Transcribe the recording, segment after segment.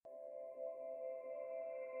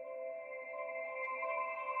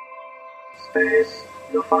Space,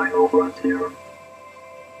 the final frontier.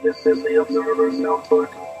 This is the Observer's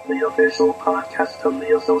Notebook, the official podcast of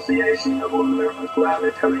the Association of Lunar and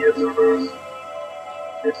Planetary Observers.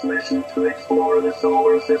 Its mission to explore the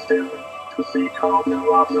solar system, to seek out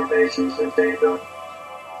new observations and data,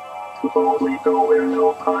 to boldly go where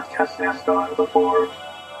no podcast has gone before.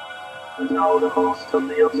 And now the host of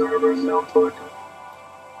the Observer's Notebook,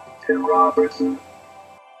 Tim Robertson.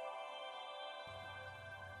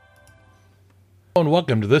 Hello and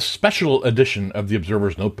welcome to this special edition of the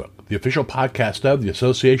Observer's Notebook, the official podcast of the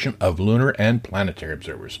Association of Lunar and Planetary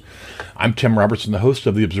Observers. I'm Tim Robertson, the host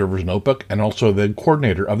of the Observer's Notebook and also the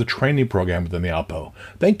coordinator of the training program within the ALPO.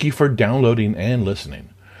 Thank you for downloading and listening.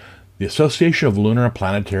 The Association of Lunar and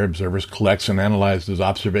Planetary Observers collects and analyzes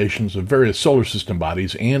observations of various solar system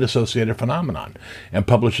bodies and associated phenomenon, and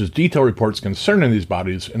publishes detailed reports concerning these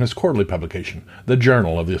bodies in its quarterly publication, the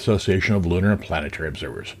Journal of the Association of Lunar and Planetary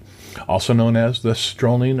Observers, also known as the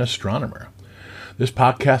Strolling Astronomer. This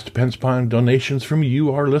podcast depends upon donations from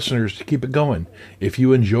you, our listeners, to keep it going. If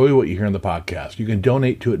you enjoy what you hear on the podcast, you can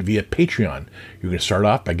donate to it via Patreon. You can start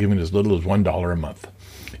off by giving as little as $1 a month.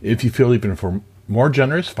 If you feel even for more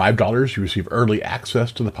generous, $5, you receive early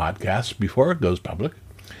access to the podcast before it goes public.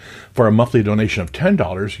 For a monthly donation of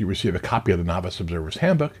 $10, you receive a copy of the Novice Observer's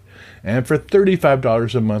Handbook. And for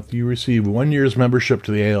 $35 a month, you receive 1 year's membership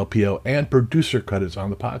to the ALPO and producer credits on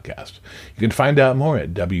the podcast. You can find out more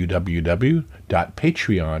at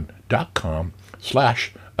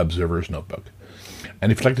www.patreon.com/observersnotebook.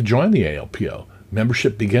 And if you'd like to join the ALPO,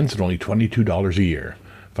 membership begins at only $22 a year.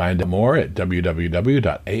 Find out more at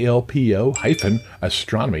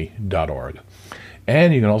www.alpo-astronomy.org.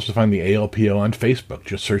 And you can also find the ALPO on Facebook.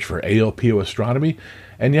 Just search for ALPO Astronomy.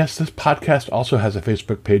 And yes, this podcast also has a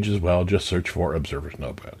Facebook page as well. Just search for Observer's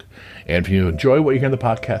Notebook. And if you enjoy what you hear in the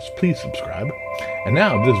podcast, please subscribe. And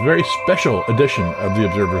now, this very special edition of the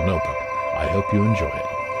Observer's Notebook. I hope you enjoy it.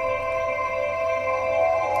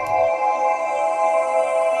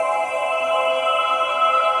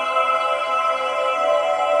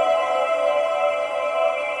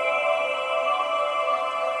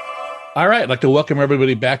 All right, I'd like to welcome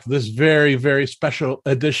everybody back to this very, very special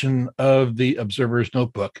edition of the Observer's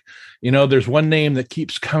Notebook. You know, there's one name that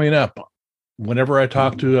keeps coming up whenever I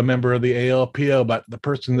talk to a member of the ALPO about the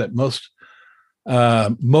person that most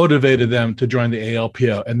motivated them to join the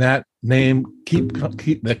ALPO, and that name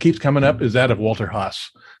that keeps coming up is that of Walter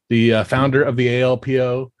Haas, the founder of the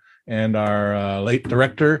ALPO and our late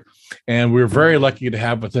director. And we're very lucky to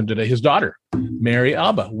have with him today his daughter, Mary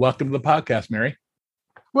Alba. Welcome to the podcast, Mary.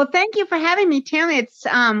 Well, thank you for having me, Tim. It's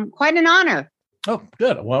quite an honor. Oh,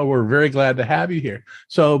 good. Well, we're very glad to have you here.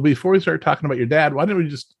 So before we start talking about your dad, why don't we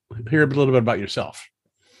just hear a little bit about yourself?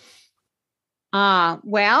 I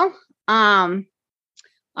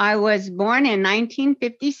was born in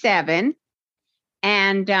 1957,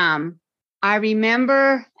 and I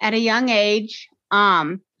remember at a young age,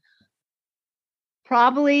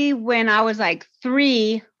 probably when I was like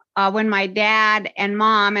 3, when my dad and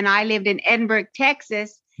mom and I lived in Edinburgh,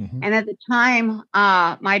 Texas. Mm-hmm. And at the time,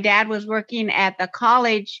 my dad was working at the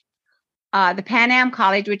college, the Pan Am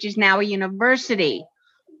College, which is now a university.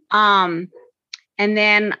 And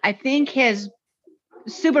then I think his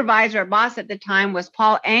supervisor or boss at the time was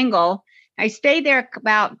Paul Engel. I stayed there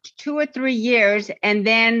about 2 or 3 years, and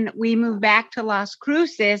then we moved back to Las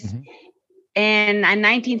Cruces mm-hmm. in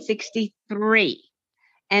 1963.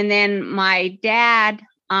 And then my dad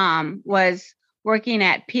was working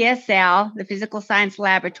at PSL, the Physical Science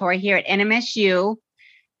Laboratory here at NMSU,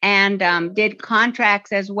 and did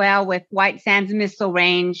contracts as well with White Sands Missile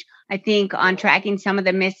Range, I think, on tracking some of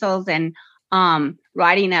the missiles and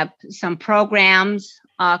writing up some programs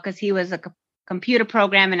because he was a computer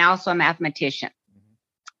program and also a mathematician.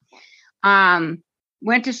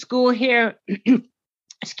 Went to school here,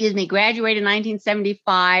 graduated in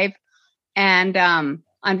 1975, and on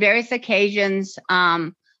various occasions,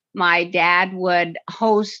 my dad would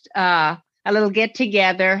host a little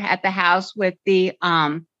get-together at the house with the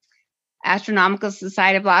Astronomical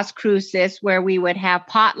Society of Las Cruces, where we would have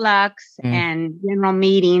potlucks and general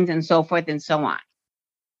meetings and so forth and so on.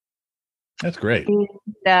 That's great. And,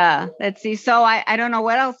 let's see. So I don't know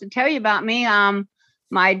what else to tell you about me.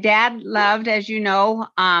 My dad loved, as you know,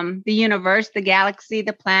 the universe, the galaxy,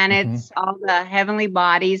 the planets, all the heavenly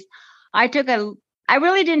bodies. I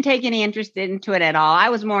really didn't take any interest into it at all. I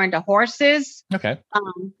was more into horses. Okay.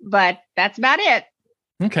 But that's about it.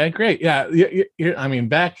 Okay, great. Yeah. I mean,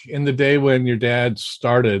 back in the day when your dad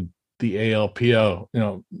started the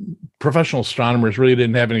ALPO, professional astronomers really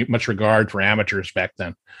didn't have any much regard for amateurs back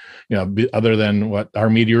then, other than what our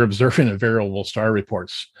meteor observing and variable star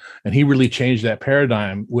reports. And he really changed that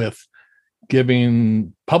paradigm with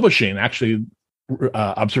publishing actually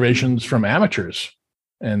observations from amateurs.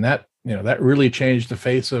 And that really changed the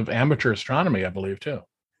face of amateur astronomy, I believe, too.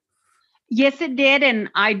 Yes, it did. And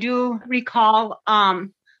I do recall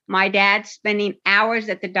my dad spending hours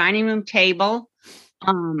at the dining room table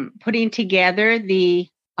putting together the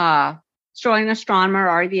Strolling Astronomer,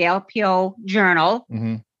 or the LPO journal.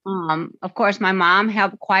 Mm-hmm. Of course, my mom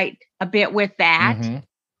helped quite a bit with that. Mm-hmm.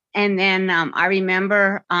 And then I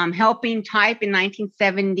remember helping type in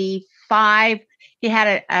 1975. He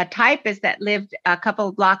had a typist that lived a couple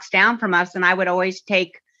of blocks down from us, and I would always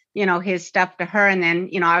take, his stuff to her. And then,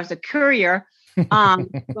 I was a courier.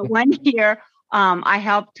 But one year I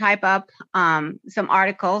helped type up some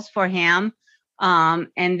articles for him.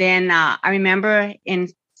 And then I remember in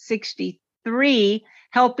 63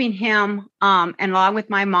 helping him, and along with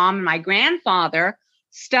my mom and my grandfather,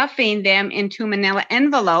 stuffing them into manila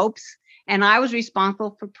envelopes. And I was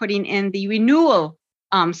responsible for putting in the renewal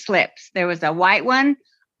slips. There was a white one,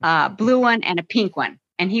 blue one, and a pink one.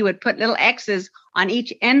 And he would put little X's on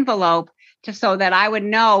each envelope so that I would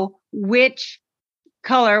know which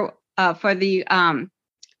color for the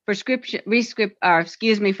for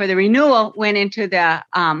the renewal went into the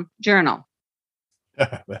journal.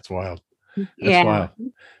 That's wild. That's wild.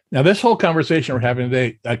 Now, this whole conversation we're having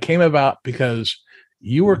today came about because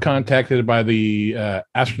you were contacted by the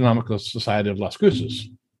Astronomical Society of Las Cruces.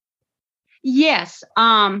 Yes.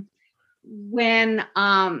 When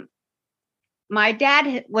my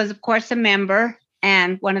dad was, of course, a member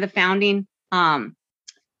and one of the founding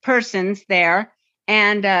persons there.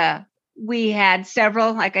 And we had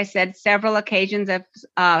several occasions of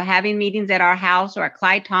having meetings at our house, or at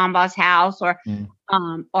Clyde Tombaugh's house, or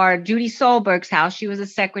Judy Solberg's house. She was a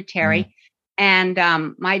secretary. And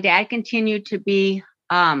my dad continued to be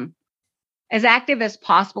as active as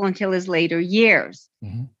possible until his later years.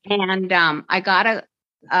 And I got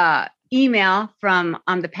a email from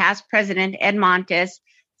the past president, Ed Montes,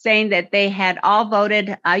 saying that they had all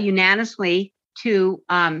voted unanimously to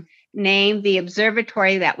name the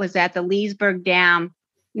observatory that was at the Leesburg Dam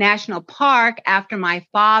National Park after my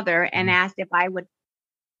father, and asked if I would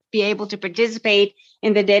be able to participate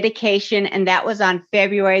in the dedication. And that was on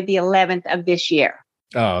February the 11th of this year.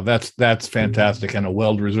 Oh, that's fantastic, and a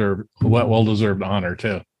well-deserved honor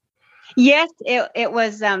too. Yes, it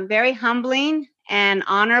was very humbling and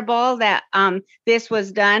honorable that this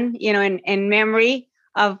was done, in memory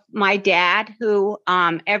of my dad, who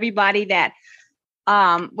everybody that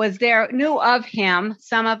was there knew of him.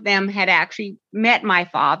 Some of them had actually met my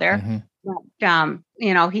father, but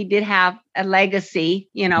he did have a legacy,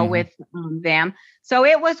 with them. So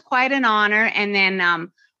it was quite an honor. And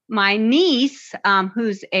then my niece,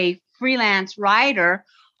 who's a freelance writer,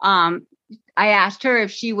 I asked her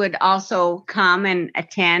if she would also come and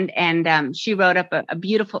attend, and she wrote up a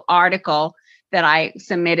beautiful article that I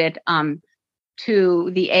submitted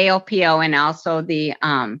to the ALPO and also the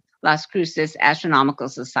Las Cruces Astronomical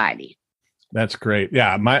Society. That's great.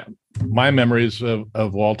 Yeah, my memories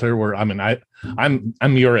of Walter were, I'm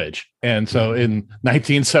your age, and so in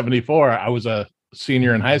 1974 I was a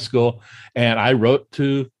senior in high school, and I wrote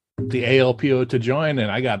to the ALPO to join,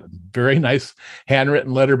 and I got a very nice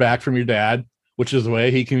handwritten letter back from your dad, which is the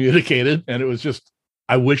way he communicated, and it was just,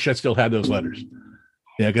 I wish I still had those letters.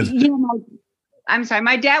 Yeah, because I'm sorry,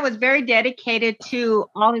 my dad was very dedicated to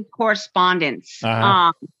all his correspondence.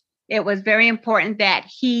 It was very important that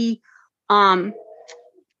he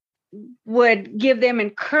would give them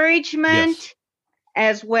encouragement,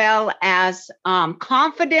 as well as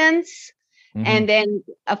confidence, and then,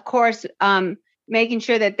 of course, making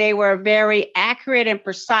sure that they were very accurate and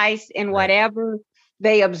precise in whatever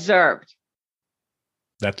they observed.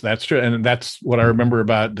 That's true, and that's what I remember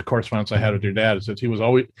about the correspondence I had with your dad, is that he was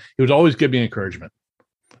always giving me encouragement.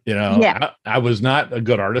 I was not a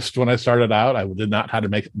good artist when I started out. I did not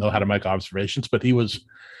know how to make observations, but he was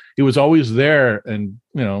always there, and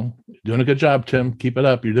doing a good job, Tim. Keep it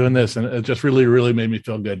up. You're doing this, and it just really, really made me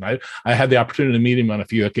feel good. And I had the opportunity to meet him on a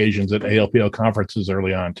few occasions at ALPO conferences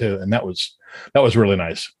early on too, and that was really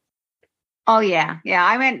nice. Oh yeah.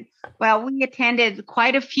 We attended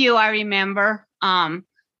quite a few. I remember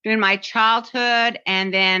during my childhood,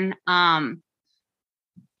 and then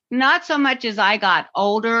not so much as I got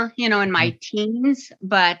older, in my teens,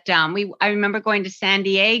 but I remember going to San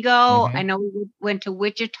Diego. I know we went to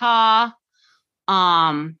Wichita,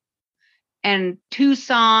 and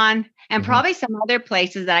Tucson, and probably some other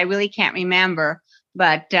places that I really can't remember.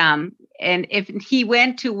 But and if he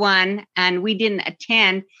went to one and we didn't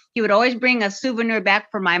attend, he would always bring a souvenir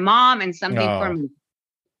back for my mom and something for me.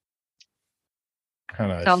 How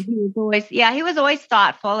nice. So he was always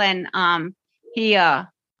thoughtful, and he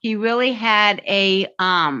really had a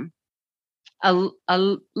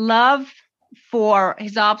love for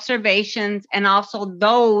his observations, and also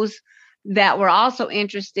those that were also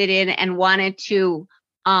interested in and wanted to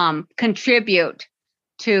contribute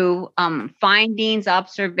to findings,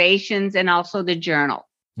 observations, and also the journal.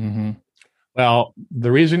 Mm-hmm. Well,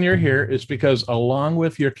 the reason you're here is because along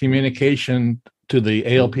with your communication to the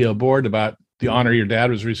ALPO board about the honor your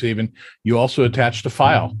dad was receiving, you also attached a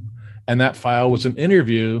file. And that file was an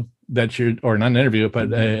interview that or not an interview,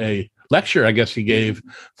 but a lecture, I guess he gave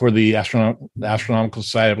for the Astronomical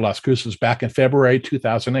Society of Las Cruces back in February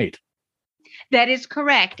 2008. That is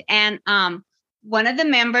correct. And one of the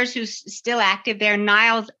members who's still active there,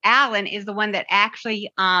 Niles Allen, is the one that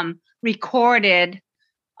actually recorded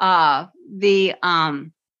the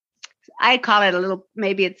I call it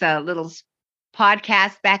maybe it's a little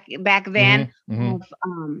podcast back then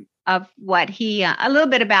of what he a little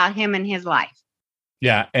bit about him and his life.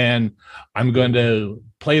 Yeah, and I'm going to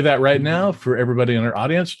play that right now for everybody in our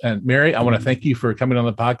audience. And Mary, I want to thank you for coming on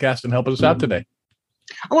the podcast and helping us out today.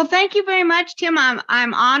 Well, thank you very much, Tim.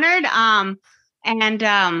 I'm honored. And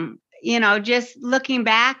just looking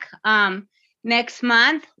back, next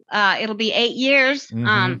month, it'll be 8 years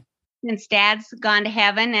since Dad's gone to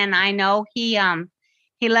heaven, and I know he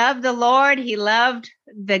loved the Lord, he loved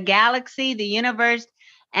the galaxy, the universe,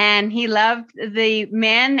 and he loved the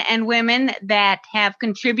men and women that have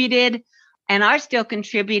contributed and are still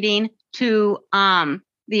contributing to the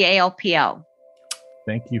ALPO.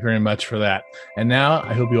 Thank you very much for that. And now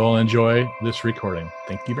I hope you all enjoy this recording.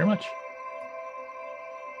 Thank you very much.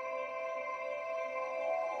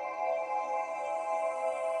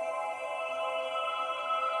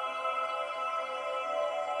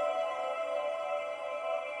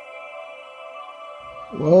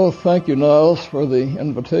 Well, thank you, Niles, for the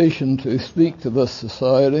invitation to speak to this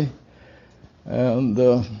society.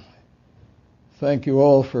 And thank you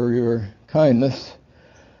all for your kindness.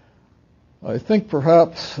 I think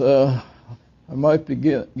perhaps I might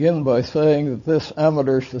begin by saying that this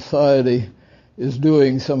amateur society is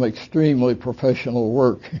doing some extremely professional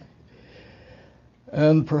work.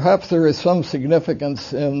 And perhaps there is some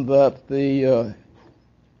significance in that the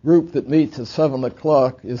group that meets at 7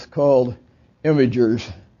 o'clock is called imagers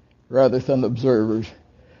rather than observers.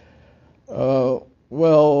 The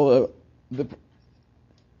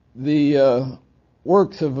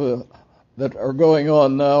works that are going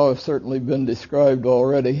on now have certainly been described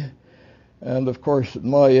already. And of course, at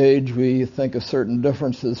my age, we think of certain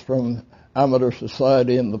differences from amateur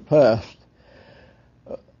society in the past.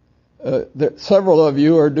 Several of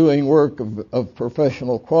you are doing work of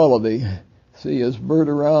professional quality. See his bird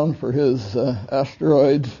around for his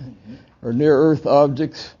asteroids or near-Earth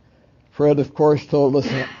objects. Fred, of course, told us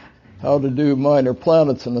how to do minor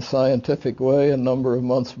planets in a scientific way a number of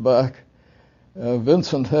months back.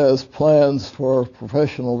 Vincent has plans for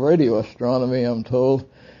professional radio astronomy, I'm told,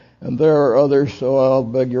 and there are others, so I'll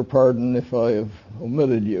beg your pardon if I have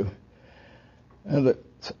omitted you. And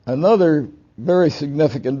another very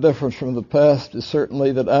significant difference from the past is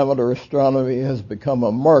certainly that amateur astronomy has become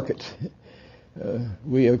a market.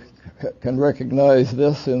 We can recognize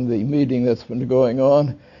this in the meeting that's been going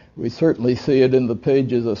on. We certainly see it in the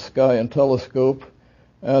pages of Sky and Telescope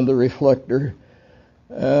and the Reflector.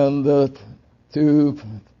 And to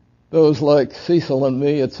those like Cecil and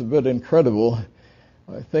me, it's a bit incredible.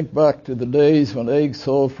 I think back to the days when eggs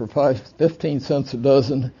sold for 15 cents a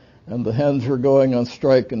dozen and the hens were going on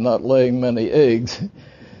strike and not laying many eggs.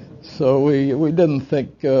 So we didn't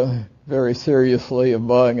think very seriously of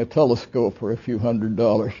buying a telescope for a few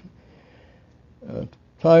 $100s.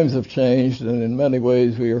 Times have changed, and in many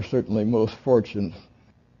ways we are certainly most fortunate.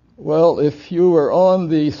 Well, if you were on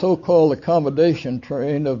the so-called accommodation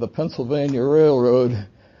train of the Pennsylvania Railroad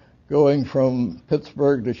going from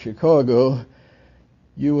Pittsburgh to Chicago,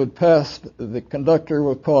 you would pass, the conductor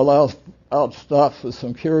would call out stops with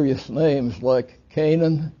some curious names like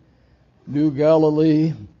Canaan, New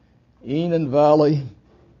Galilee, Enon Valley,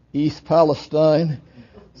 East Palestine.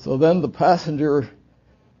 So then the passenger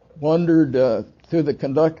wondered to the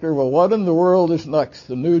conductor, well, what in the world is next?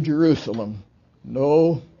 The New Jerusalem?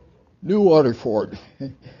 No, New Waterford.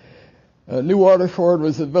 New Waterford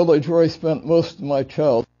was the village where I spent most of my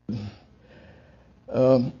childhood.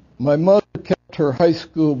 My mother kept her high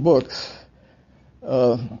school books,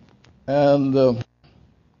 and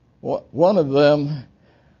one of them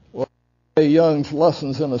was Young's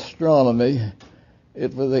Lessons in Astronomy,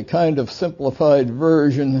 It was a kind of simplified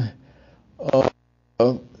version of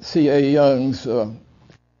C.A. Young's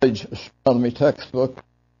college astronomy textbook,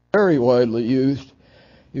 very widely used,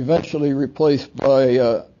 eventually replaced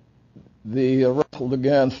by the Russell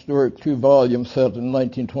DeGan Stewart 2-volume set in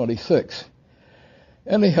 1926.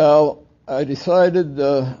 Anyhow, I decided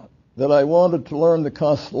that I wanted to learn the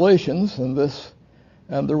constellations, and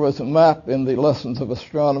there was a map in the Lessons of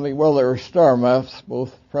Astronomy. Well, there are star maps,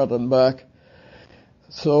 both front and back.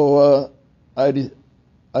 So I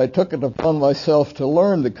took it upon myself to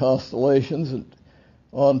learn the constellations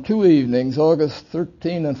on 2 evenings, August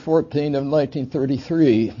 13 and 14 of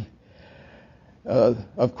 1933.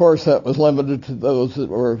 Of course, that was limited to those that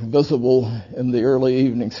were visible in the early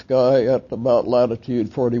evening sky at about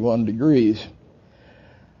latitude 41 degrees.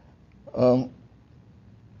 I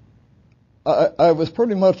was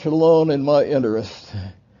pretty much alone in my interest.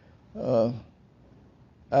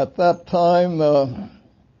 At that time,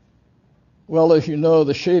 well, as you know,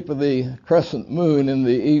 the shape of the crescent moon in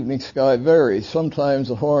the evening sky varies. Sometimes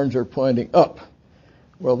the horns are pointing up.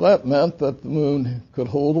 Well, that meant that the moon could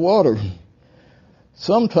hold water.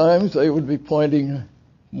 Sometimes they would be pointing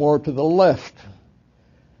more to the left.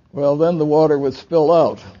 Well, then the water would spill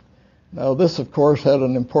out. Now, this, of course, had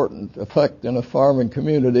an important effect in a farming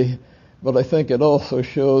community, but I think it also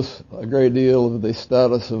shows a great deal of the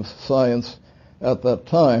status of science at that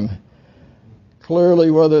time.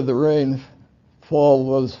 Clearly, whether the rainfall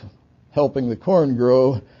was helping the corn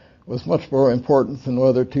grow was much more important than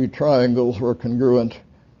whether 2 triangles were congruent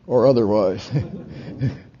or otherwise.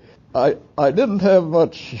 I didn't have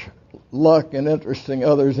much luck in interesting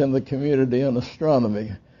others in the community in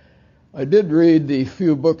astronomy. I did read the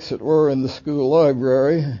few books that were in the school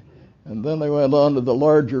library, and then I went on to the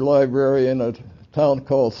larger library in a town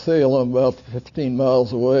called Salem, about 15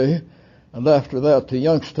 miles away, and after that to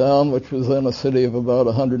Youngstown, which was then a city of about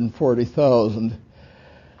 140,000.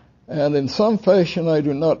 And in some fashion, I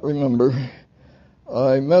do not remember,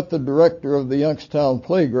 I met the director of the Youngstown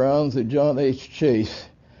Playgrounds, a John H. Chase.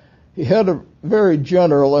 He had a very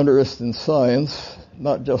general interest in science,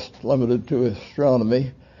 not just limited to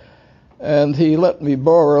astronomy, and he let me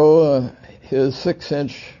borrow his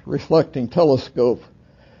 6-inch reflecting telescope,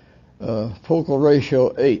 focal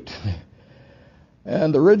ratio 8.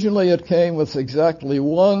 And originally it came with exactly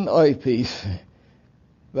 1 eyepiece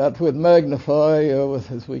that would magnify,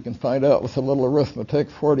 as we can find out with a little arithmetic,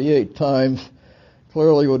 48 times.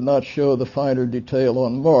 Clearly would not show the finer detail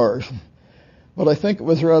on Mars. But I think it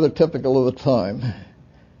was rather typical of the time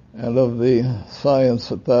and of the science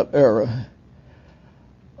at that era.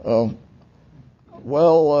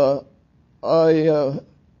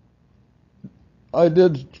 I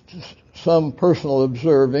did some personal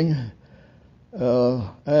observing,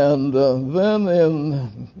 and then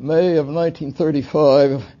in May of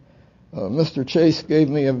 1935, Mr. Chase gave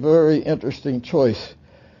me a very interesting choice.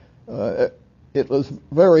 It was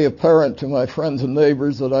very apparent to my friends and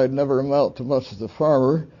neighbors that I'd never amount to much as a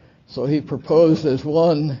farmer, so he proposed as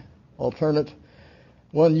one alternate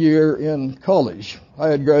 1 year in college. I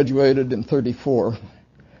had graduated in 34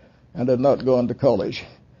 and had not gone to college.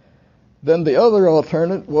 Then the other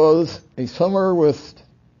alternate was a summer with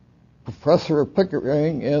Professor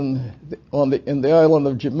Pickering in the island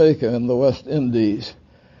of Jamaica in the West Indies.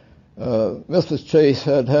 Mrs. Chase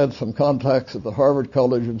had some contacts at the Harvard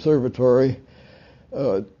College Observatory.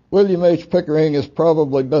 William H. Pickering is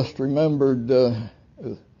probably best remembered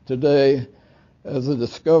today as the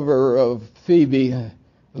discoverer of Phoebe,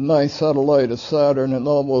 the 9th satellite of Saturn and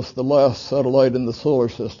almost the last satellite in the solar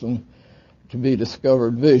system to be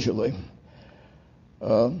discovered visually.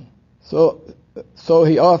 So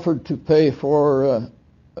he offered to pay for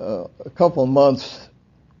a couple months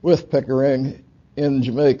with Pickering in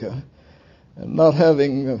Jamaica. And not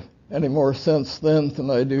having any more sense then than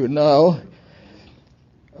I do now,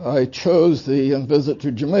 I chose the visit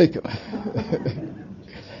to Jamaica,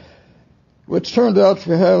 which turned out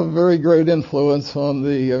to have a very great influence on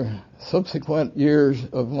the subsequent years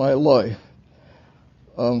of my life.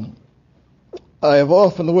 I have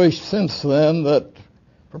often wished since then that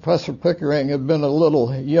Professor Pickering had been a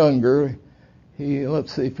little younger. He,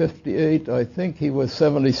 58, I think he was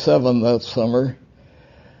 77 that summer.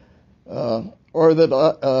 Or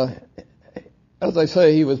that, as I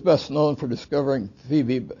say, he was best known for discovering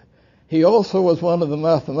Phoebe. He also was one of the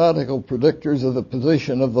mathematical predictors of the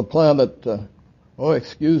position of the planet,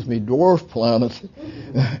 dwarf planet,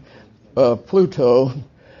 Pluto.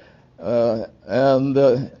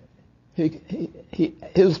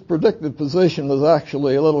 His predicted position was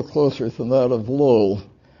actually a little closer than that of Lowell.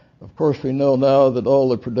 Of course, we know now that all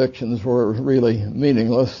the predictions were really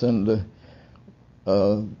meaningless, and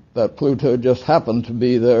that Pluto just happened to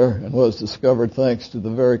be there and was discovered thanks to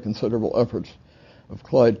the very considerable efforts of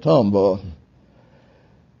Clyde Tombaugh.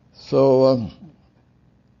 So,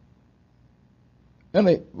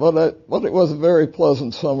 it was a very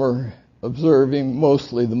pleasant summer, observing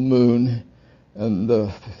mostly the moon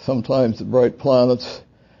and sometimes the bright planets,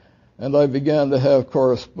 and I began to have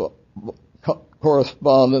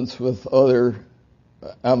correspondence with other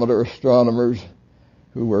amateur astronomers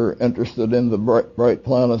who were interested in the bright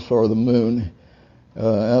planets or the moon,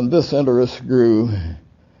 and this interest grew,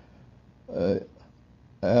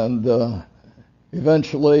 and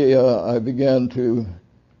eventually I began to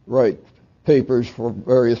write papers for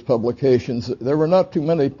various publications. There were not too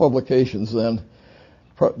many publications then.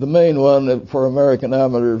 The main one for American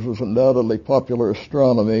amateurs was undoubtedly Popular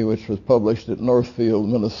Astronomy, which was published at Northfield,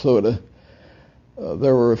 Minnesota.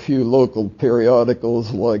 There were a few local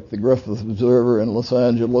periodicals like the Griffith Observer in Los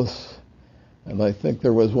Angeles, and I think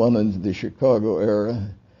there was one in the Chicago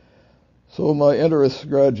area. So my interest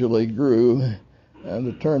gradually grew, and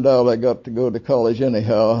it turned out I got to go to college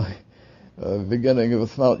anyhow, beginning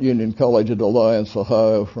with Mount Union College at Alliance,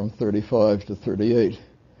 Ohio, from 35 to 38.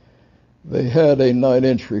 They had a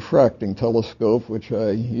 9-inch refracting telescope, which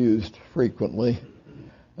I used frequently.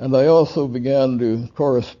 And I also began to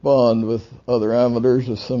correspond with other amateurs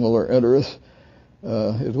of similar interests.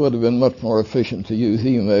 It would have been much more efficient to use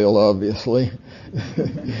email, obviously.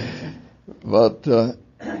 But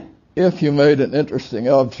if you made an interesting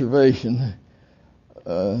observation,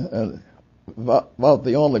 and about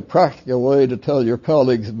the only practical way to tell your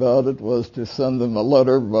colleagues about it was to send them a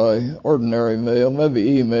letter by ordinary mail,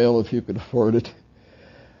 maybe email if you could afford it.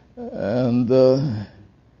 And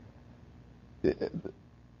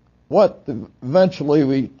eventually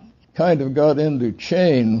we kind of got into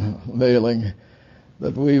chain mailing,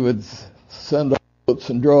 that we would send notes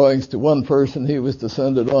and drawings to one person, he was to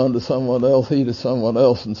send it on to someone else, he to someone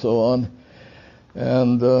else, and so on.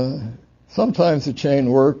 And sometimes the chain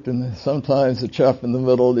worked, and sometimes the chap in the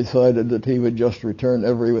middle decided that he would just return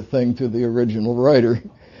everything to the original writer.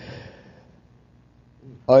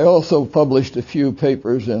 I also published a few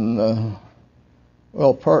papers in,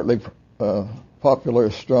 partly Popular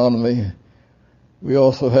Astronomy. We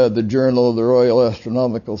also had the Journal of the Royal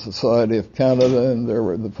Astronomical Society of Canada, and there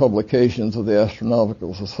were the publications of the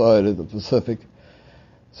Astronomical Society of the Pacific.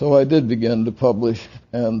 So I did begin to publish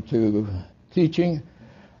and to teaching.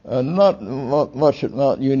 Not much at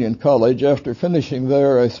Mount Union College. After finishing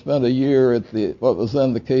there, I spent a year at what was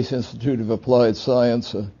then the Case Institute of Applied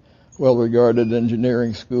Science, a well-regarded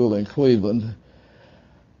engineering school in Cleveland,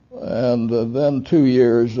 and then 2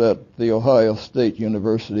 years at the Ohio State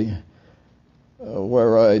University,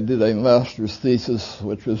 where I did a master's thesis,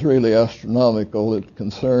 which was really astronomical. It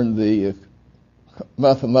concerned the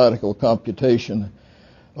mathematical computation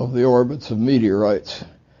of the orbits of meteorites.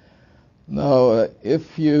 Now,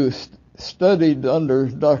 if you studied under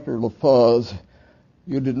Dr. LaPaz,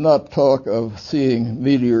 you did not talk of seeing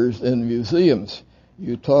meteors in museums.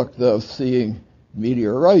 You talked of seeing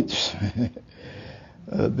meteorites.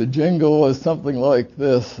 The jingle was something like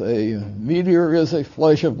this: a meteor is a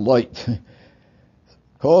flash of light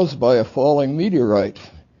caused by a falling meteorite,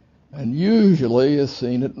 and usually is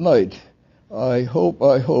seen at night. I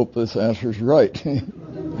hope this answer's right.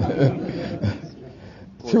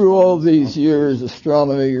 Through all these years,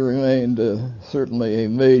 astronomy remained certainly a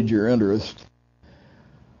major interest.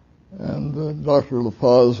 And Dr.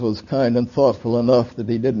 LaPaz was kind and thoughtful enough that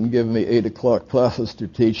he didn't give me 8 o'clock classes to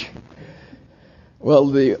teach.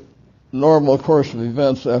 Well, the normal course of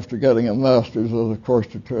events after getting a master's was, of course,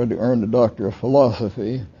 to try to earn a doctor of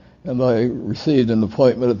philosophy. And I received an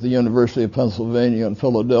appointment at the University of Pennsylvania in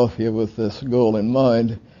Philadelphia with this goal in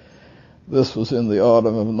mind. This was in the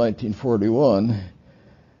autumn of 1941.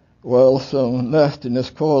 Well, some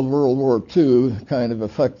nastiness called World War II kind of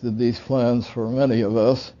affected these plans for many of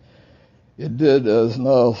us. It did, as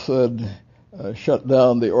Niall said, shut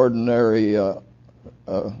down the ordinary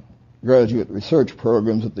graduate research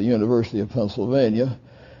programs at the University of Pennsylvania.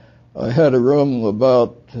 I had a room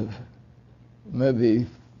about maybe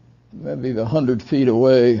 100 feet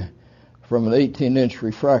away from an 18-inch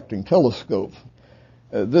refracting telescope.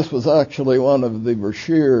 This was actually one of the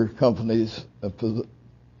Brashear Company's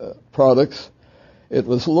products. It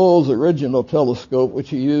was Lowell's original telescope, which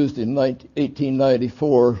he used in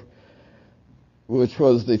 1894, which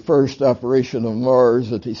was the first apparition of Mars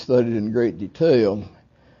that he studied in great detail.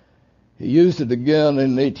 He used it again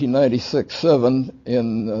in 1896-7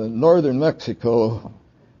 in northern Mexico,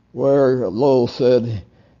 where Lowell said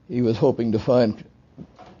he was hoping to find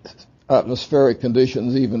atmospheric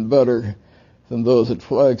conditions even better than those at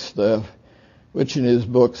Flagstaff. which in his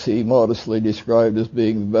books he modestly described as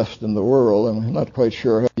being the best in the world. I'm not quite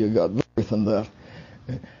sure how you got better than that.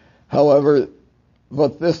 However,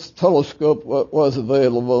 but this telescope was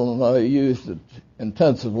available, and I used it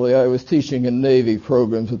intensively. I was teaching in Navy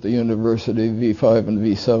programs at the University, V5 and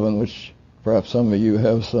V7, which perhaps some of you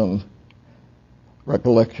have some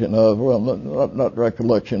recollection of. Well, not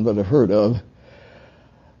recollection, but have heard of.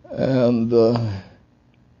 And,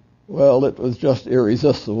 well, it was just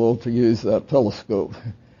irresistible to use that telescope.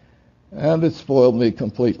 And it spoiled me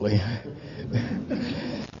completely.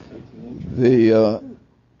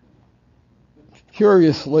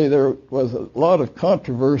 Curiously, there was a lot of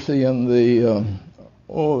controversy in the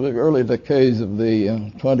early decades of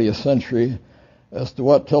the 20th century as to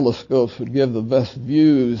what telescopes would give the best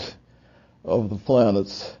views of the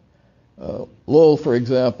planets. Lowell, for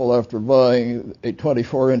example, after buying a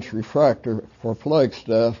 24-inch refractor for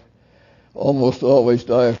Flagstaff, almost always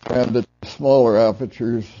diaphragmed it to smaller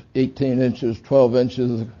apertures, 18 inches, 12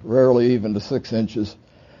 inches, rarely even to 6 inches.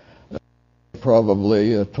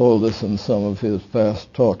 Probably told us in some of his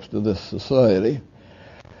past talks to this society.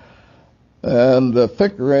 And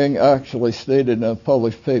Pickering actually stated in a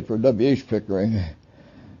published paper, W.H. Pickering,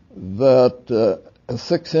 that a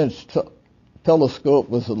 6-inch telescope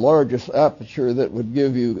was the largest aperture that would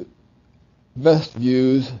give you best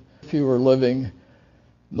views if you were living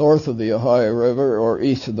north of the Ohio River or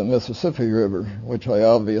east of the Mississippi River, which I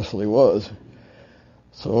obviously was.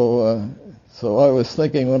 So I was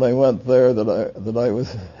thinking when I went there that I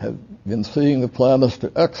had been seeing the planets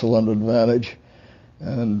to excellent advantage,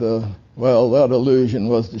 and well, that illusion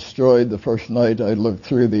was destroyed the first night I looked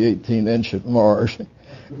through the 18-inch at Mars.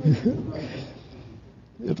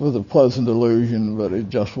 It was a pleasant illusion, but it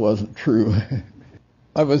just wasn't true.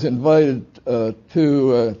 I was invited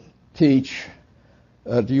to teach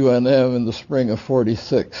at UNM in the spring of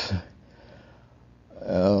 '46.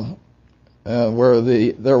 Where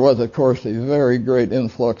there was, of course, a very great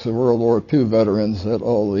influx of World War II veterans at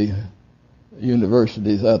all the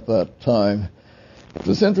universities at that time. It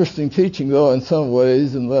was interesting teaching, though, in some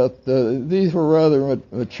ways, in that these were rather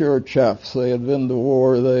mature chaps. They had been to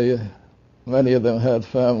war. Many of them had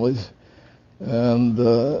families, and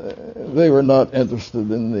they were not interested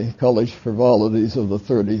in the college frivolities of the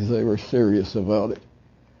 30s. They were serious about it.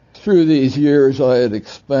 Through these years, I had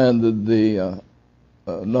expanded the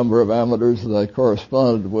number of amateurs that I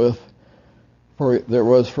corresponded with. There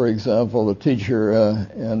was, for example, a teacher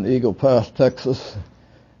in Eagle Pass, Texas,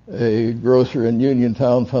 a grocer in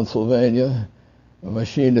Uniontown, Pennsylvania, a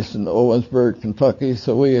machinist in Owensburg, Kentucky,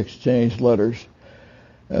 so we exchanged letters.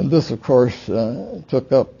 And this, of course,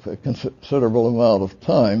 took up a considerable amount of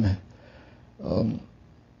time.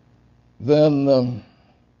 Then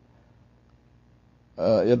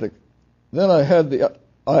I had the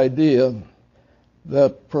idea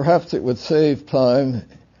that perhaps it would save time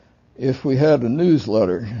if we had a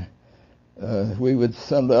newsletter. We would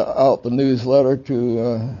send out the newsletter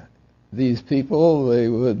to these people. They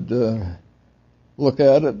would look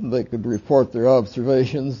at it, and they could report their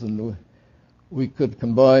observations, and we could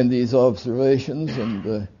combine these observations.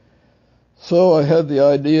 And so I had the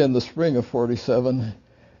idea in the spring of '47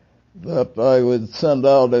 that I would send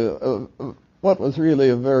out what was really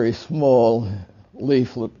a very small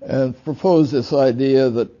leaflet and propose this idea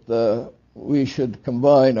that we should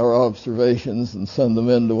combine our observations and send them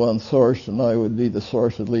into one source, and I would be the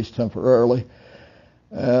source at least temporarily.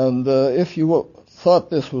 And if you thought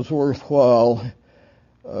this was worthwhile,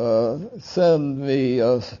 send me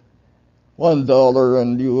 $1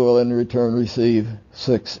 and you will in return receive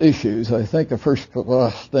 6 issues. I think a first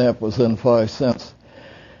class stamp was then 5 cents.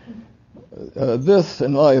 This,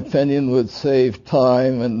 in my opinion, would save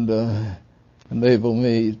time and enable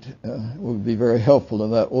me would be very helpful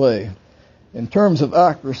in that way. In terms of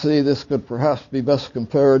accuracy, this could perhaps be best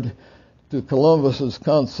compared to Columbus's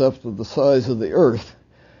concept of the size of the earth.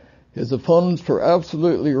 His opponents were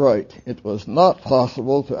absolutely right. It was not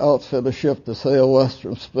possible to outfit a ship to sail west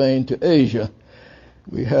from Spain to Asia.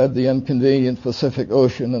 We had the inconvenient Pacific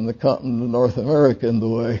Ocean and the continent of North America in the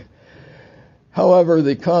way. However,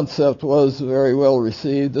 the concept was very well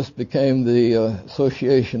received. This became the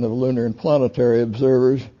Association of Lunar and Planetary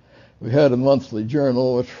Observers. We had a monthly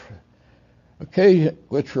journal which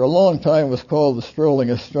for a long time was called the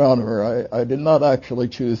Strolling Astronomer. I did not actually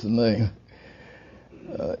choose the name.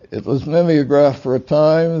 It was mimeographed for a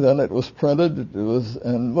time, then it was printed.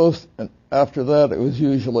 And after that it was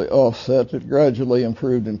usually offset. It gradually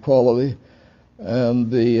improved in quality,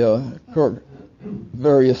 and the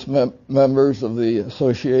various members of the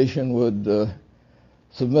association would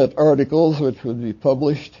submit articles which would be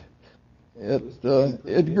published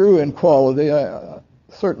it grew in quality,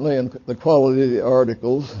 certainly in the quality of the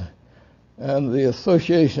articles, and the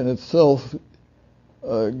association itself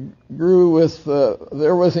grew with,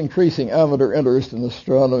 there was increasing amateur interest in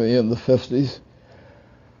astronomy in the 50s.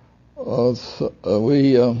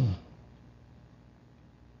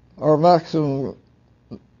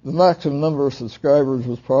 The maximum number of subscribers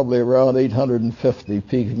was probably around 850,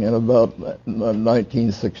 peaking in about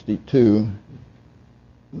 1962.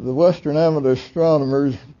 The Western Amateur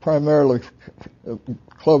Astronomers, primarily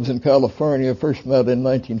clubs in California, first met in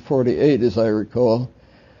 1948, as I recall.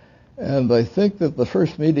 And I think that the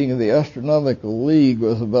first meeting of the Astronomical League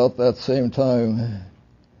was about that same time.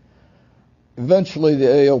 Eventually, the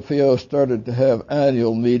ALPO started to have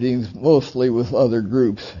annual meetings, mostly with other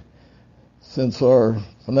groups, since our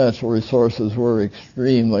financial resources were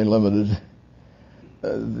extremely limited.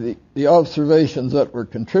 The observations that were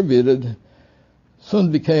contributed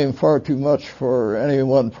soon became far too much for any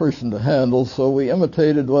one person to handle, so we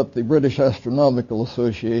imitated what the British Astronomical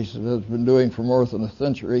Association has been doing for more than a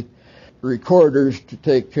century, recorders to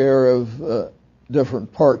take care of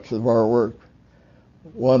different parts of our work.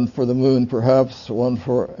 One for the moon, perhaps, one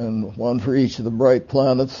for each of the bright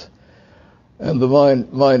planets and the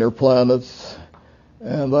minor planets.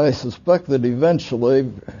 And I suspect that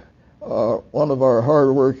eventually one of our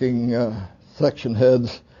hard-working section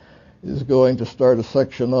heads is going to start a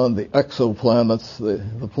section on the exoplanets,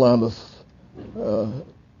 the planets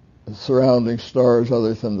surrounding stars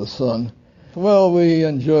other than the sun. Well, we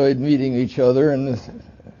enjoyed meeting each other, and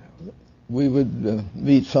we would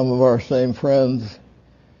meet some of our same friends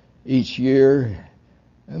each year,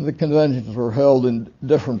 and the conventions were held in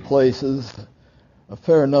different places, a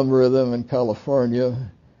fair number of them in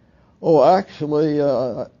California. Oh, actually,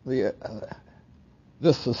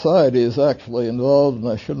 this society is actually involved,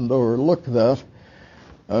 and I shouldn't overlook that.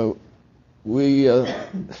 We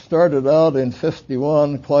started out in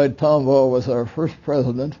 51. Clyde Tombaugh was our first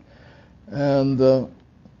president, and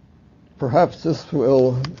perhaps this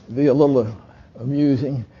will be a little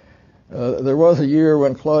amusing. There was a year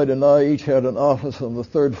when Clyde and I each had an office on the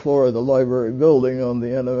third floor of the library building on the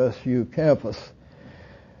NMSU campus.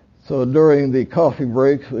 So during the coffee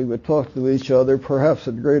breaks, we would talk to each other, perhaps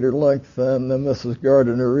at greater length than Mrs.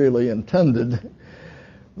 Gardiner really intended.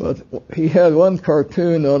 But he had one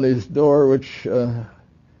cartoon on his door, which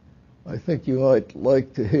I think you might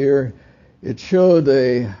like to hear. It showed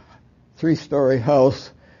a 3-story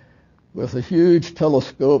house with a huge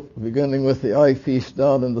telescope beginning with the eyepiece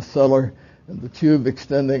down in the cellar and the tube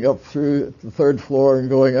extending up through the third floor and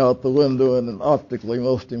going out the window in an optically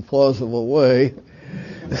most implausible way.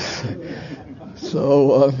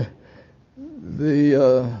 So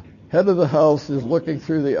the head of the house is looking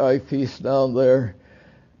through the eyepiece down there,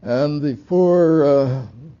 and the poor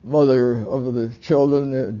mother of the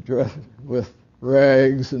children, dressed with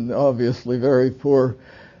rags and obviously very poor,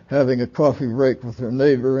 having a coffee break with her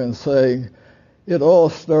neighbor and saying, it all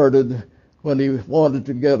started when he wanted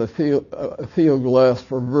to get a field glass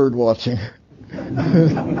for bird watching.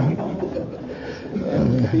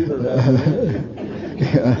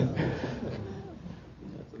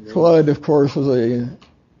 Clyde, of course, was a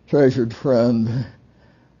treasured friend.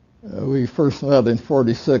 We first met in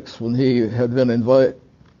 46 when he had been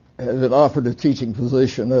offered a teaching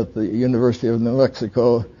position at the University of New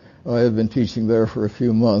Mexico. I had been teaching there for a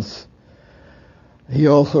few months. He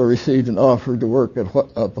also received an offer to work at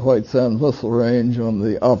the White Sands Missile Range on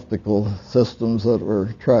the optical systems that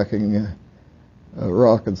were tracking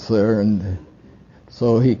rockets there, and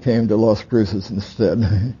so he came to Las Cruces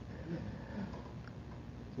instead.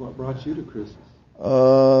 What brought you to Cruces?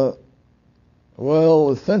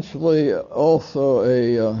 Well, essentially also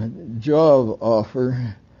a job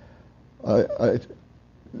offer.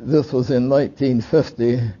 This was in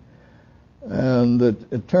 1950, and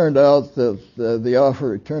it turned out that the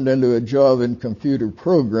offer turned into a job in computer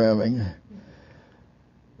programming.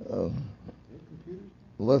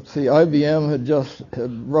 Let's see, IBM had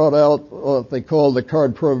brought out what they called the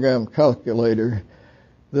card program calculator.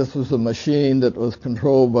 This was a machine that was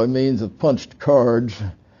controlled by means of punched cards,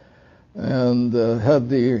 and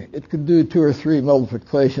it could do 2 or 3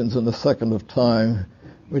 multiplications in a second of time,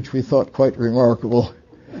 which we thought quite remarkable.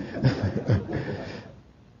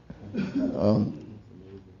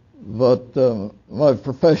 But my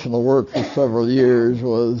professional work for several years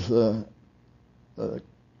was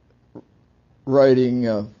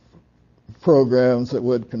writing programs that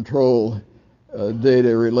would control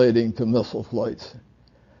data relating to missile flights.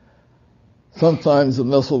 Sometimes the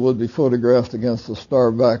missile would be photographed against a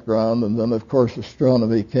star background, and then, of course,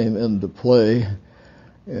 astronomy came into play.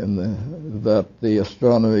 that the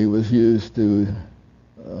astronomy was used to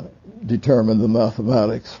determine the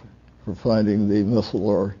mathematics for finding the missile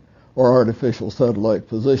or artificial satellite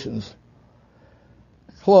positions.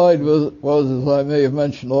 Clyde was, as I may have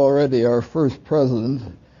mentioned already, our first president,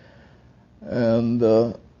 and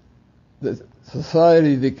the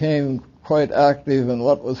society became quite active in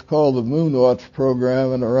what was called the Moonwatch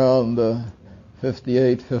program in around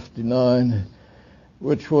 58, 59,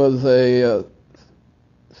 which was a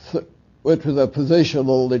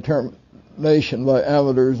positional determination by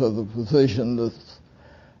amateurs of the position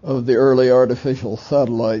of the early artificial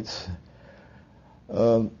satellites.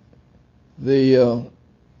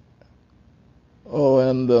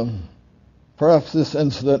 Perhaps this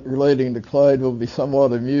incident relating to Clyde will be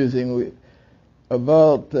somewhat amusing.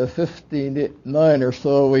 About 59 or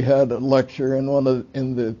so, we had a lecture in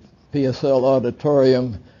the PSL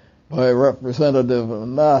auditorium by a representative of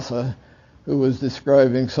NASA who was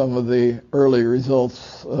describing some of the early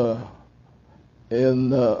results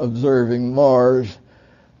in observing Mars,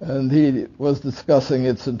 and he was discussing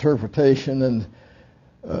its interpretation, and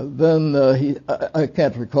then I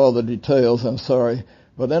can't recall the details, I'm sorry,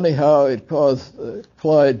 but anyhow it caused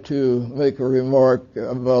Clyde to make a remark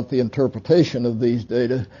about the interpretation of these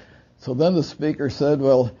data. So then the speaker said,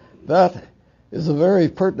 well, that is a very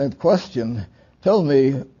pertinent question. Tell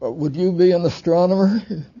me, would you be an astronomer?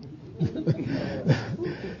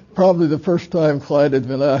 Probably the first time Clyde had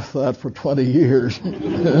been asked that for 20 years.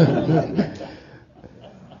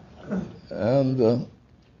 And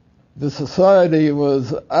the society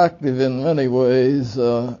was active in many ways.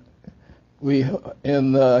 I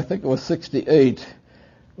think it was 68,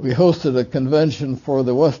 we hosted a convention for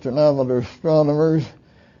the Western Amateur Astronomers,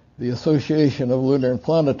 the Association of Lunar and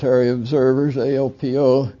Planetary Observers,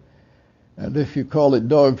 ALPO, and if you call it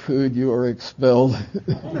dog food, you are expelled.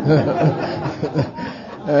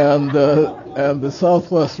 and the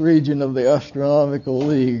Southwest region of the Astronomical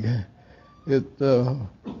League. It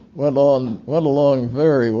went along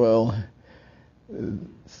very well.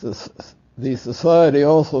 The society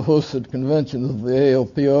also hosted conventions of the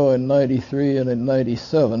ALPO in 93 and in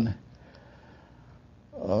 97.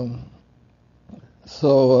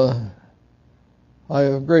 I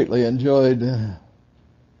have greatly enjoyed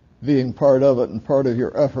being part of it and part of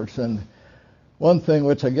your efforts. And one thing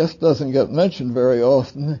which I guess doesn't get mentioned very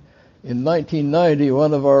often, in 1990,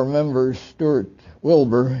 one of our members, Stuart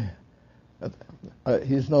Wilbur,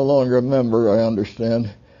 he's no longer a member, I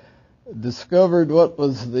understand, discovered what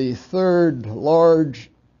was the third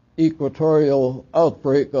large equatorial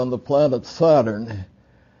outbreak on the planet Saturn.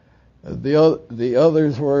 The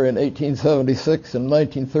others were in 1876 and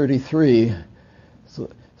 1933.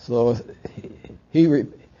 So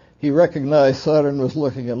he recognized Saturn was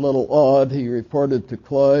looking a little odd. He reported to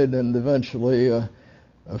Clyde, and eventually a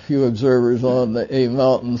few observers on the A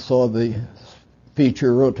mountain saw the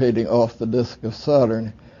feature rotating off the disk of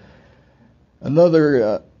Saturn.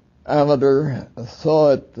 Another amateur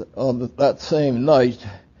saw it on that same night,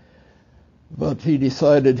 but he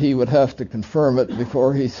decided he would have to confirm it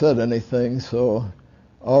before he said anything, so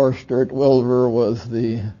our Stuart Wilbur was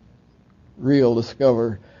the real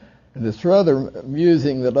discoverer. And it's rather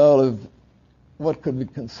amusing that out of what could be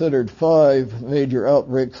considered 5 major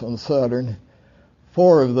outbreaks on Saturn,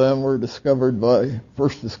 4 of them were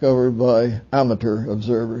first discovered by amateur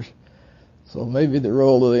observers. So maybe the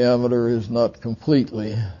role of the amateur is not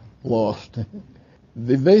completely lost.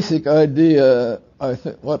 The basic idea, I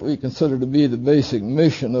think, what we consider to be the basic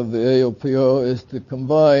mission of the ALPO is to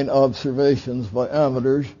combine observations by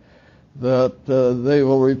amateurs that they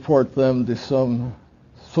will report them to some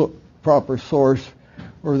proper source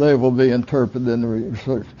where they will be interpreted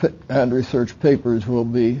and research papers will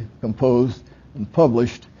be composed and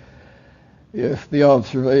published. If the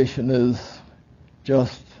observation is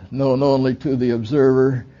just known only to the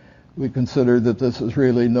observer, we consider that this is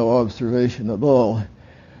really no observation at all.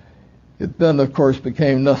 It then, of course,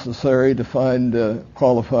 became necessary to find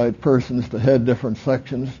qualified persons to head different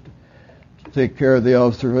sections to take care of the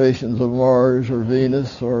observations of Mars or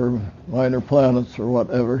Venus or minor planets or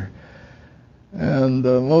whatever. And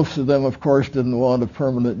most of them, of course, didn't want a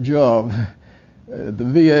permanent job. The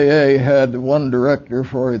VAA had one director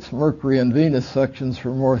for its Mercury and Venus sections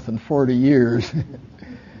for more than 40 years.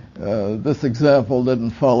 This example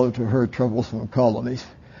didn't follow to her troublesome colonies.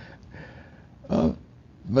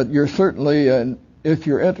 But you're certainly, if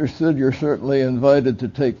you're interested, you're certainly invited to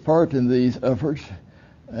take part in these efforts.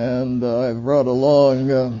 And I've brought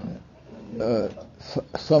along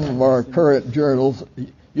some of our current journals.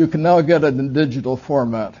 You can now get it in digital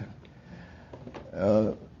format.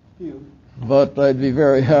 but I'd be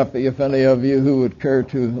very happy if any of you who would care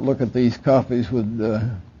to look at these copies would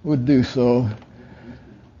do so.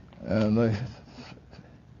 And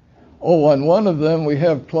on one of them we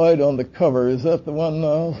have Clyde on the cover. Is that the one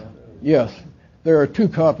now? Yes. There are two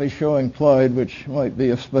copies showing Clyde, which might be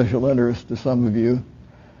of special interest to some of you.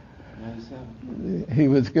 He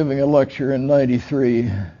was giving a lecture in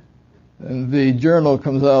 '93, and the journal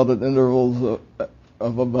comes out at intervals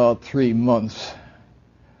of about 3 months.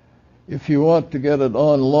 If you want to get it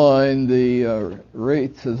online, the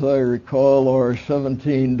rates, as I recall, are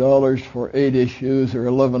 $17 for 8 issues or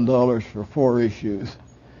 $11 for 4 issues.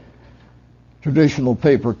 Traditional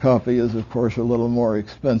paper copy is, of course, a little more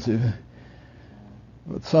expensive.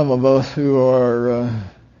 But some of us who are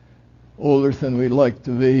older than we'd like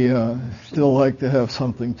to be still like to have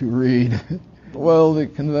something to read. Well, the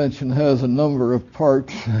convention has a number of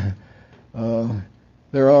parts.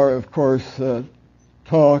 There are, of course,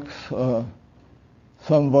 talks,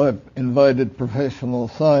 some by invited professional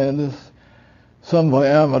scientists, some by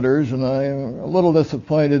amateurs, and I am a little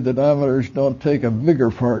disappointed that amateurs don't take a bigger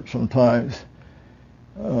part sometimes.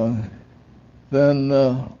 Then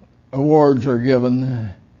awards are given,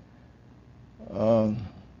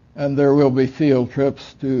 and there will be field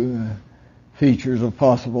trips to features of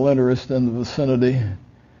possible interest in the vicinity.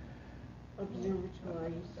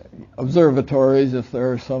 Observatories, if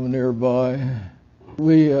there are some nearby.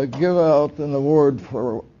 We give out an award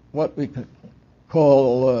for what we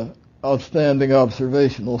call outstanding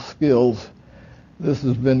observational skills. This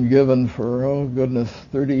has been given for,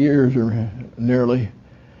 30 years or nearly.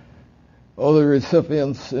 Other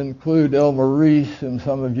recipients include Elmer Reese, whom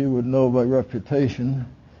some of you would know by reputation,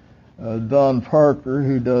 Don Parker,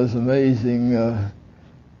 who does amazing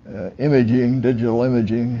imaging, digital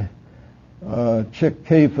imaging, Chick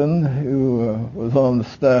Capon, who was on the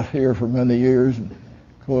staff here for many years,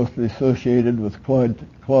 closely associated with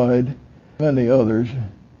Clyde, many others,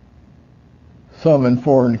 some in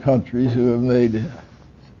foreign countries who have made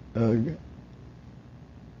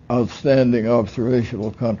outstanding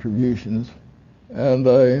observational contributions. And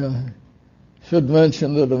I should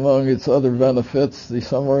mention that among its other benefits, the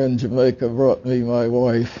summer in Jamaica brought me my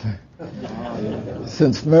wife.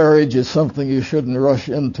 Since marriage is something you shouldn't rush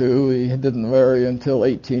into, we didn't marry until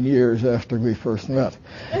 18 years after we first met.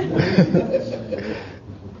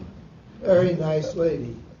 Very nice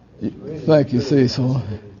lady. Thank you, Cecil.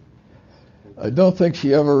 I don't think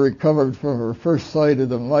she ever recovered from her first sight of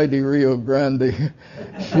the mighty Rio Grande.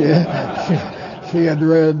 She had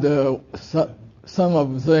read some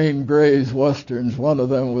of Zane Grey's westerns. One of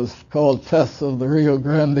them was called Tests of the Rio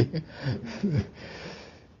Grande.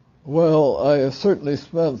 Well, I have certainly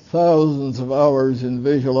spent thousands of hours in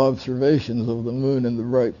visual observations of the moon and the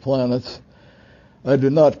bright planets. I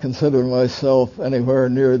do not consider myself anywhere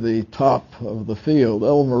near the top of the field.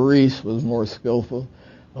 Elmer Reese was more skillful.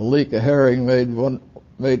 Alika Herring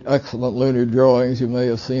made excellent lunar drawings. You may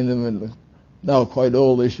have seen them in the now quite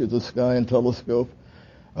old issue of the Sky and Telescope.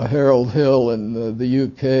 Harold Hill in the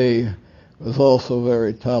UK was also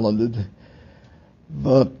very talented.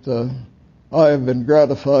 But I have been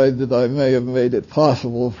gratified that I may have made it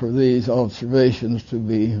possible for these observations to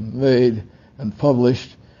be made and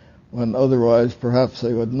published when otherwise perhaps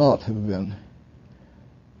they would not have been.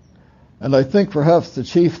 And I think perhaps the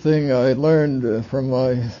chief thing I learned from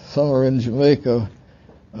my summer in Jamaica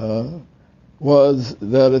was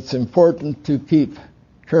that it's important to keep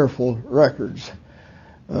careful records.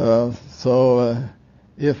 So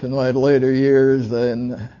if in my later years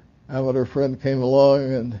an amateur friend came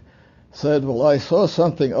along and said, well, I saw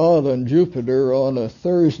something odd on Jupiter on a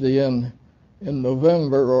Thursday in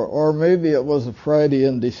November, or maybe it was a Friday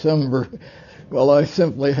in December, well, I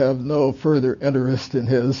simply have no further interest in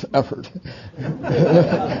his effort.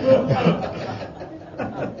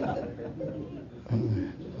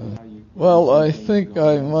 Well, I think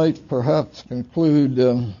I might perhaps conclude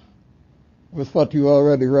with what you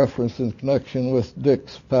already referenced in connection with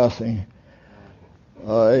Dick's passing.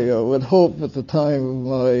 I would hope at the time of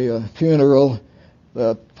my funeral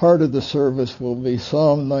that part of the service will be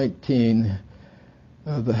Psalm 19.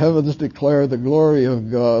 The heavens declare the glory of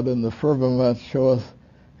God, and the firmament showeth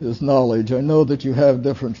his knowledge. I know that you have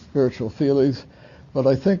different spiritual feelings, but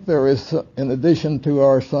I think there is, in addition to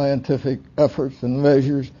our scientific efforts and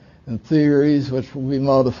measures and theories, which will be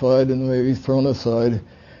modified and maybe thrown aside,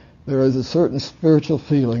 there is a certain spiritual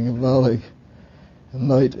feeling about a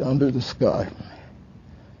night under the sky.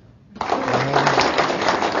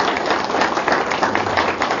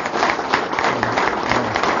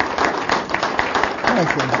 Thank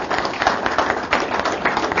you.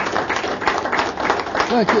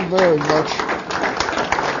 Thank you very much.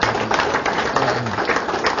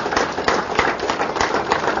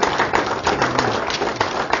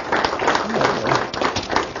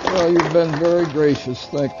 you've been very gracious.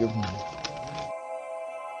 Thank you.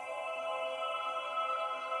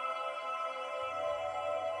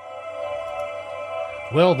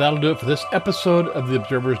 Well, that'll do it for this episode of the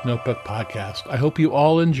Observer's Notebook podcast. I hope you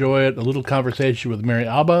all enjoyed a little conversation with Mary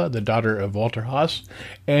Alba, the daughter of Walter Haas,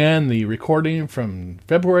 and the recording from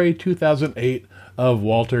February 2008 of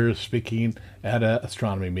Walter speaking at an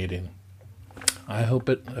astronomy meeting. I hope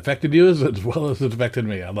it affected you as well as it affected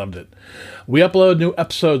me. I loved it. We upload new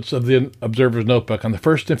episodes of the Observer's Notebook on the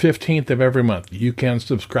 1st and 15th of every month. You can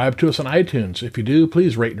subscribe to us on iTunes. If you do,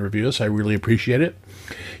 please rate and review us. I really appreciate it.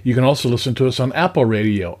 You can also listen to us on Apple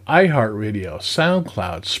Radio, iHeartRadio,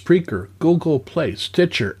 SoundCloud, Spreaker, Google Play,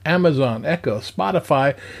 Stitcher, Amazon, Echo,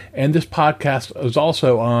 Spotify, and this podcast is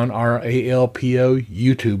also on our ALPO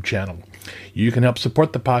YouTube channel. You can help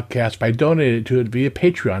support the podcast by donating to it via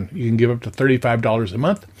Patreon. You can give up to $35 a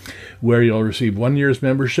month, where you'll receive 1 year's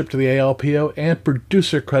membership to the ALPO and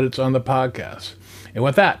producer credits on the podcast. And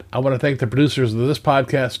with that, I want to thank the producers of this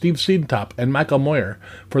podcast, Steve Seedentop and Michael Moyer,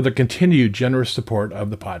 for the continued generous support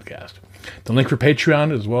of the podcast. The link for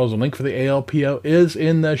Patreon, as well as the link for the ALPO, is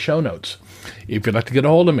in the show notes. If you'd like to get a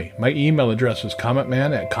hold of me, my email address is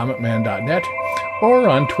commentman@commentman.net or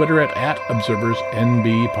on Twitter at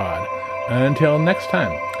ObserversNBPod. Until next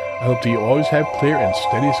time, I hope that you always have clear and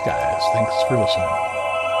steady skies. Thanks for listening.